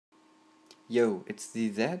Yo, it's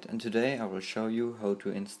the Zett, and today I will show you how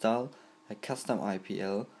to install a custom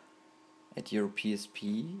IPL at your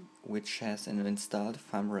PSP which has an installed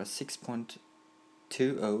Firmware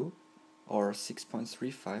 6.20 or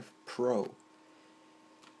 6.35 Pro.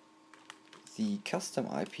 The custom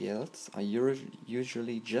IPLs are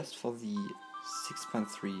usually just for the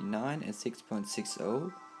 6.39 and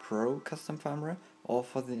 6.60 Pro custom firmware or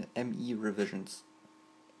for the ME revisions.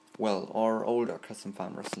 Well, or older custom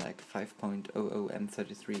firmwares like 5.00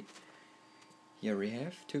 M33. Here we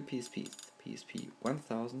have two PSPs, PSP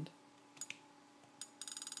 1000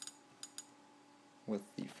 with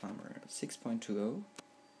the firmware 6.20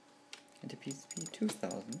 and the PSP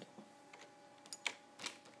 2000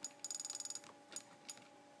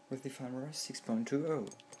 with the firmware 6.20.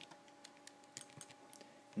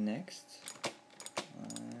 Next,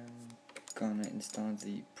 I'm gonna install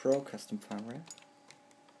the Pro custom firmware.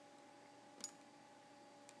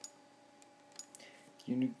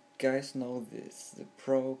 You guys know this: the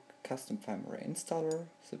Pro custom firmware installer,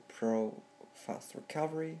 the Pro fast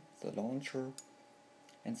recovery, the launcher,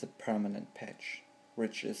 and the permanent patch,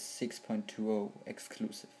 which is 6.20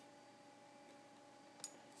 exclusive.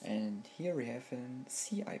 And here we have a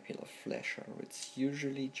cIPL flasher, which is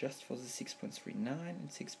usually just for the 6.39 and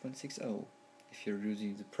 6.60 if you're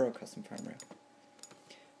using the Pro custom firmware.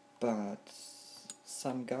 But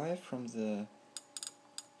some guy from the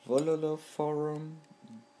Vololo forum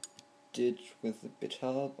did, with a bit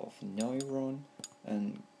help of Neuron,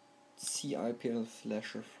 and cIPL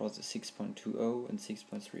flasher for the 6.20 and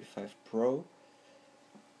 6.35 Pro.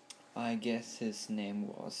 I guess his name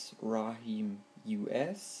was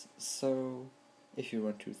Rahim-US, so if you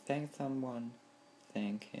want to thank someone,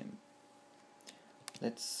 thank him.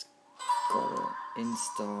 Let's go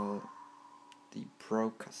install the Pro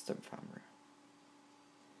custom firmware.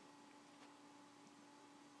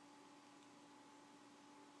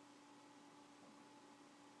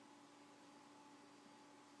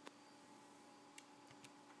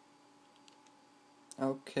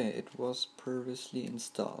 Okay, it was previously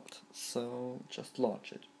installed, so just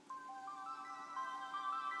launch it.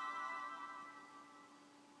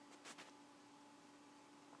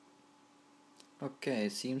 Okay,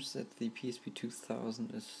 it seems that the PSP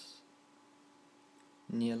 2000 is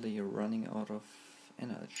nearly running out of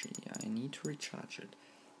energy. I need to recharge it,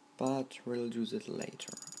 but we'll do that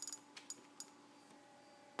later.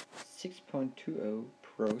 6.20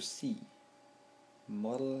 Pro C,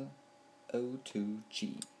 model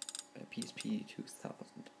 02G, PSP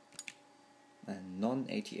 2000, and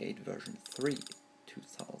non-88 version 3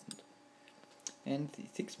 2000, and the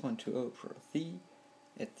 6.20 Pro C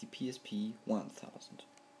at the PSP 1000.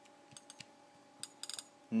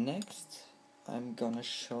 Next, I'm gonna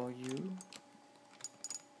show you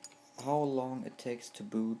how long it takes to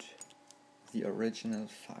boot the original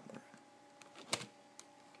firmware.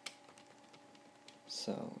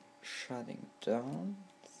 So, shutting down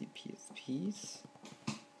the PSPs,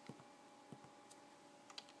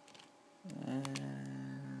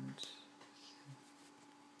 and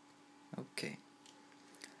okay,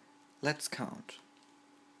 let's count.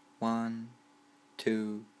 1,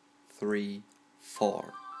 2, 3,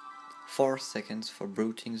 4. 4 seconds for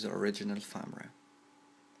booting the original firmware.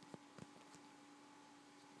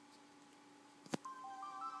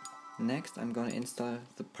 Next, I'm gonna install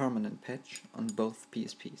the permanent patch on both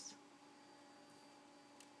PSPs.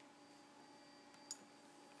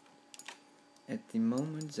 At the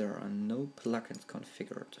moment there are no plugins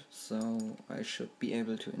configured, so I should be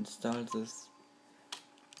able to install this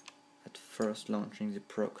at first launching the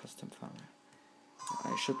Pro custom firmware.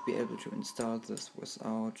 I should be able to install this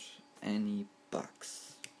without any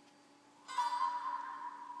bugs.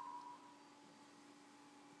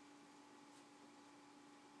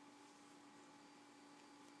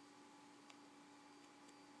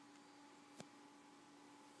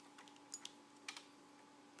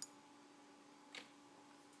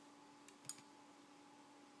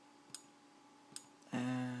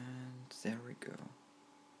 There we go.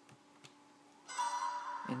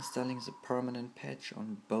 Installing the permanent patch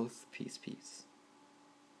on both PSPs.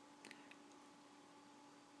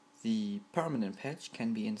 The permanent patch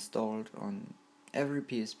can be installed on every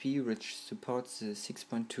PSP which supports the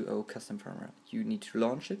 6.20 custom firmware. You need to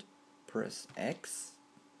launch it, press X,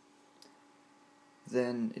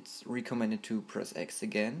 then it's recommended to press X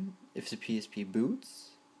again. If the PSP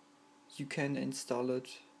boots, you can install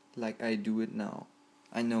it like I do it now.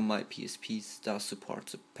 I know my PSP does support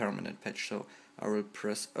the permanent patch, so I will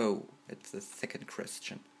press O at the second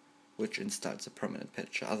question, which installs the permanent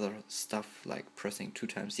patch. Other stuff like pressing 2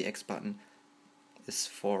 times the X button is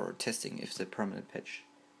for testing if the permanent patch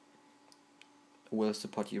will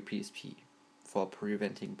support your PSP for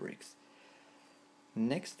preventing breaks.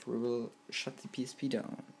 Next, we will shut the PSP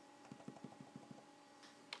down.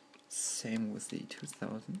 Same with the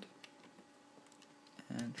 2000.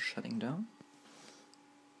 And shutting down.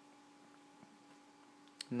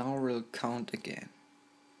 Now we'll count again.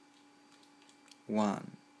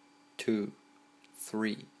 1, 2,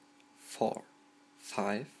 3, 4,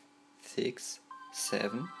 5, 6,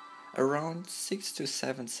 7, around 6 to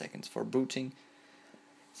 7 seconds for booting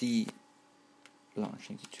the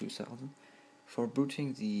launching the 2000, for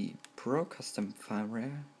booting the Pro Custom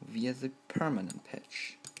firmware via the permanent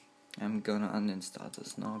patch. I'm gonna uninstall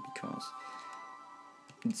this now because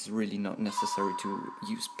it's really not necessary to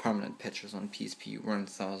use permanent patches on PSP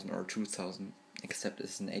 1000 or 2000, except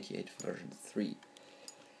it's an 88 version 3.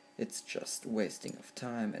 It's just wasting of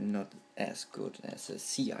time and not as good as a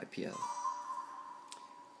cIPL.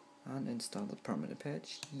 Uninstall the permanent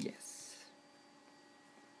patch, yes.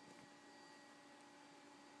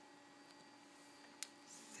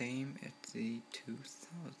 Same at the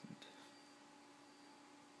 2000.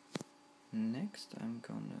 Next I'm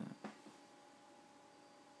gonna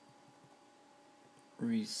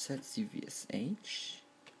reset the VSH.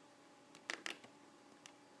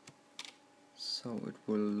 So it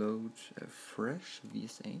will load a fresh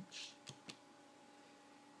VSH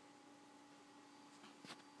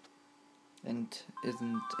and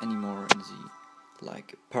isn't anymore in the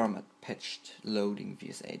like perma patched loading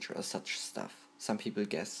VSH or such stuff. Some people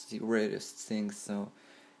guess the weirdest things, so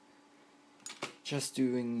just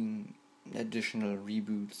doing additional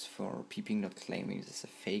reboots for people not claiming this is a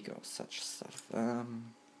fake or such stuff.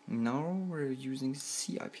 Now we're using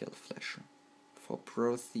cIPL flasher for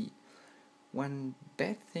Pro C. One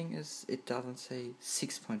bad thing is it doesn't say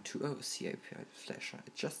 6.20 cIPL flasher,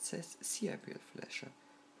 it just says cIPL flasher,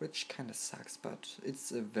 which kinda sucks, but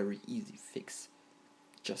it's a very easy fix.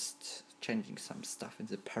 Just changing some stuff in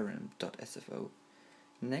the parent.sfo.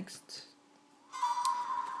 Next,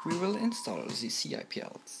 we will install the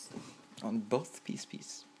cIPLs on both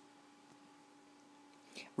PSPs.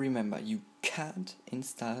 Remember, you can't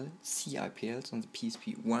install cIPLs on the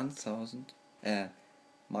PSP 1000,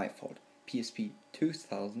 my fault. PSP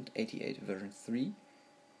 2088 version 3,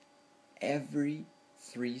 every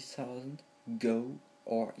 3000 Go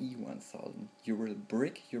or E1000. You will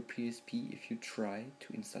brick your PSP if you try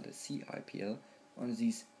to install a cIPL on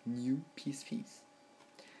these new PSPs.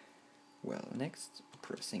 Well, next,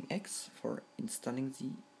 pressing X for installing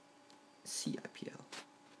the cIPL.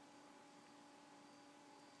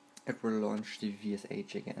 It will launch the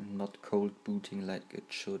VSH again, not cold booting like it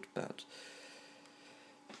should, but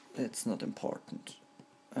that's not important.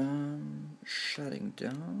 Shutting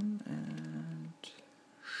down and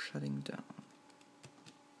shutting down.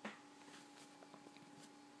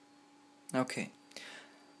 Okay,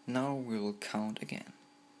 now we'll count again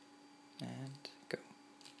and go.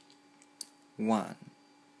 1,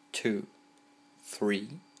 2,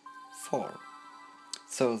 3, 4.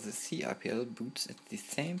 So the cIPL boots at the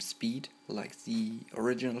same speed like the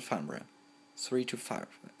original firmware, 3 to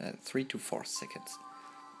 4 seconds.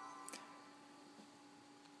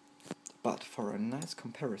 But for a nice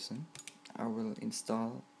comparison, I will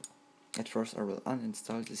install, at first I will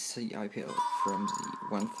uninstall the cIPL from the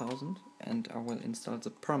 1000 and I will install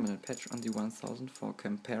the permanent patch on the 1000 for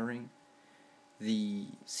comparing the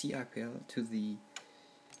cIPL to the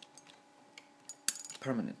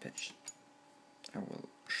permanent patch. I will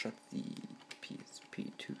shut the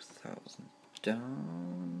PSP 2000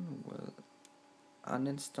 down, will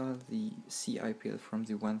uninstall the cIPL from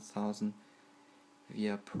the 1000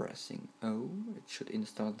 via pressing O. It should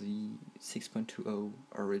install the 6.20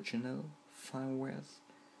 original firmware's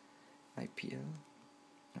IPL.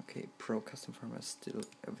 Okay, Pro Custom firmware is still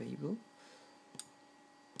available.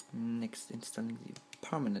 Next, installing the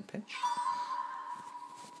permanent patch.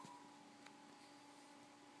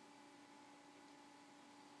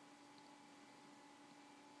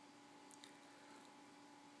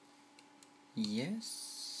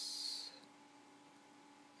 Yes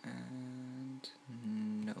and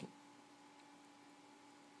no.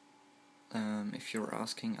 If you're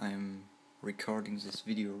asking, I'm recording this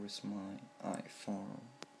video with my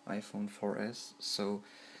iPhone 4S, so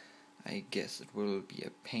I guess it will be a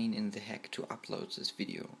pain in the heck to upload this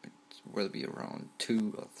video. It will be around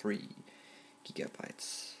 2 or 3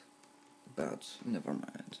 gigabytes, but never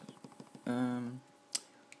mind.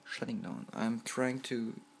 Shutting down. I'm trying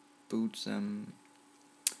to boot them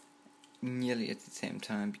nearly at the same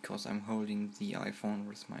time because I'm holding the iPhone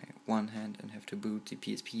with my one hand and have to boot the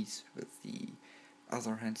PSPs with the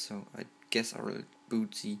other hand, so I guess I will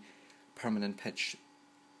boot the permanent patch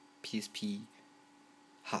PSP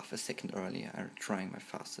half a second earlier. I'm trying my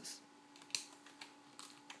fastest.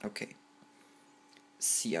 Okay.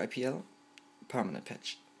 cIPL permanent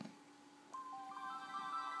patch.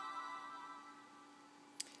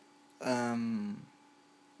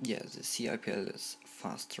 Yeah, the cIPL is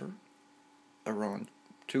faster, around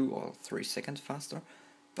 2 or 3 seconds faster,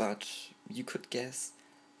 but you could guess,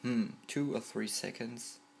 2 or 3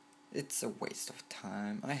 seconds, it's a waste of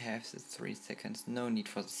time. I have the 3 seconds, no need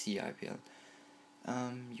for the cIPL.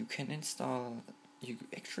 You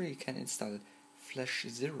actually can install Flash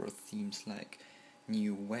Zero themes like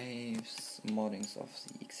new waves, moddings of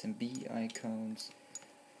the XMB icons.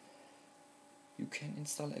 You can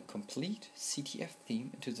install a complete CTF theme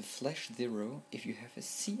into the Flash Zero if you have a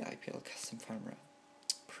cIPL custom firmware.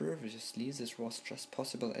 Previously, this was just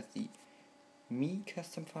possible at the Mi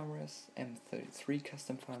custom firmwares, M33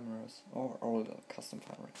 custom firmwares, or older custom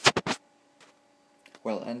firmwares.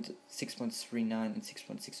 Well, and 6.39 and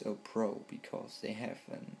 6.60 Pro, because they have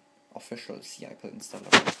an official cIPL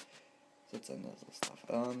installer. That's another stuff.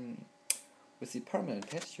 With the permanent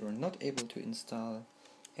patch, you are not able to install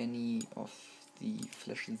any of the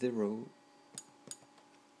Flash Zero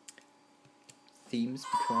themes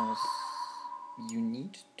because you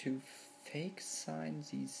need to fake sign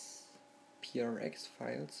these PRX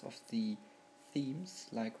files of the themes,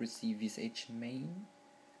 like with the VSH main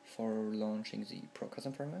for launching the Pro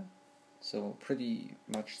Custom Firmware. So pretty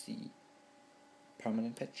much the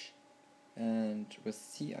permanent patch. And with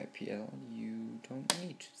cIPL you don't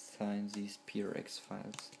need to sign these PRX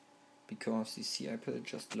files because the cIPL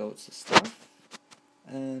just loads the stuff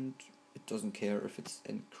and it doesn't care if it's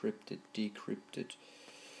encrypted, decrypted,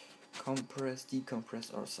 compressed,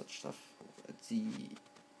 decompressed or such stuff. At the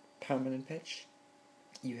permanent patch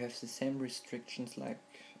you have the same restrictions like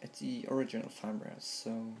at the original firmware,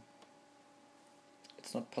 so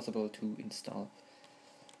it's not possible to install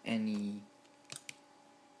any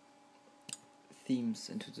themes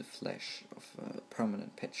into the Flash of a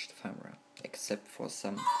permanent patched firmware, except for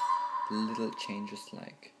some little changes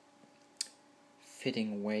like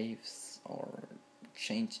fitting waves or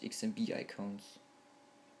change XMB icons.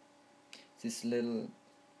 These little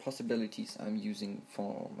possibilities I'm using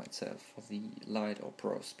for myself for the light or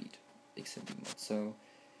pro speed XMB mod. So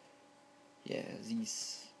yeah,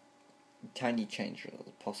 these tiny changes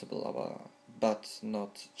are possible, but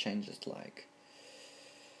not changes like,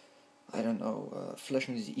 I don't know,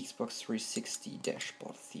 flashing the Xbox 360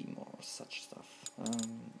 dashboard theme or such stuff.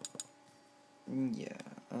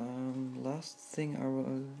 Last thing I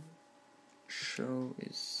will show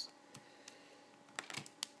is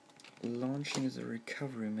launching the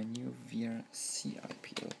recovery menu via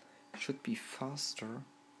cIPL. Should be faster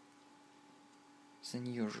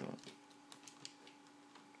than usual.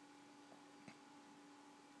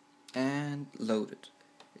 And loaded.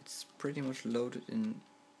 It's pretty much loaded in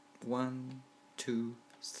 1-2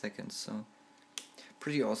 seconds, so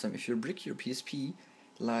pretty awesome. If you brick your PSP,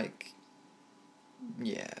 like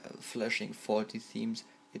flashing faulty themes,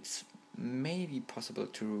 it's maybe possible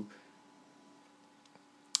to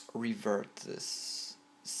revert this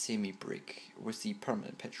semi-brick with the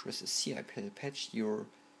permanent patch. With the cIPL patch you're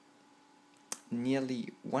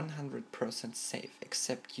nearly 100% safe,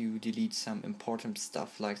 except you delete some important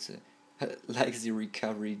stuff like the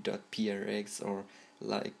recovery.prx or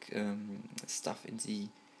like stuff in the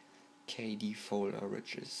KD folder,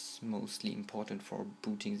 which is mostly important for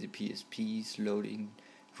booting the PSPs, loading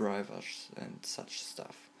drivers and such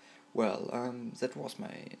stuff. Well, that was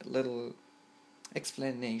my little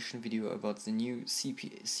explanation video about the new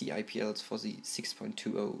cIPLs for the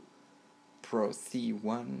 6.20 Pro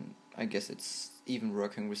C1. I guess it's even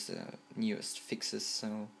working with the newest fixes,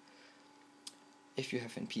 so if you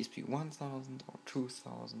have an PSP 1000 or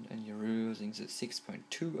 2000 and you're using the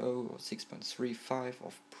 6.20 or 6.35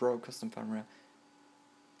 of Pro Custom Firmware,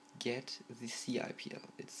 get the cIPL.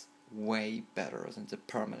 It's way better than the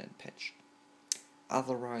permanent patch.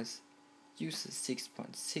 Otherwise, use the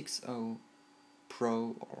 6.60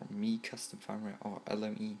 Pro or Mi Custom Firmware or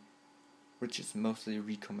LME, which is mostly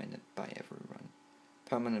recommended by everyone.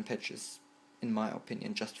 Permanent patch is, in my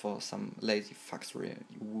opinion, just for some lazy fucks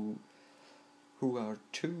who are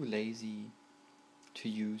too lazy to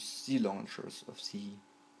use the launchers of the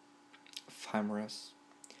firmwares.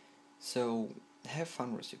 So have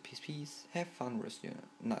fun with your PSPs, have fun with your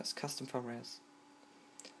nice custom firmwares.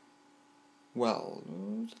 Well,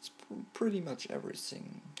 that's pretty much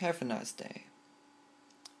everything. Have a nice day.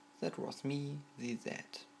 That was me, the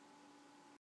Zett.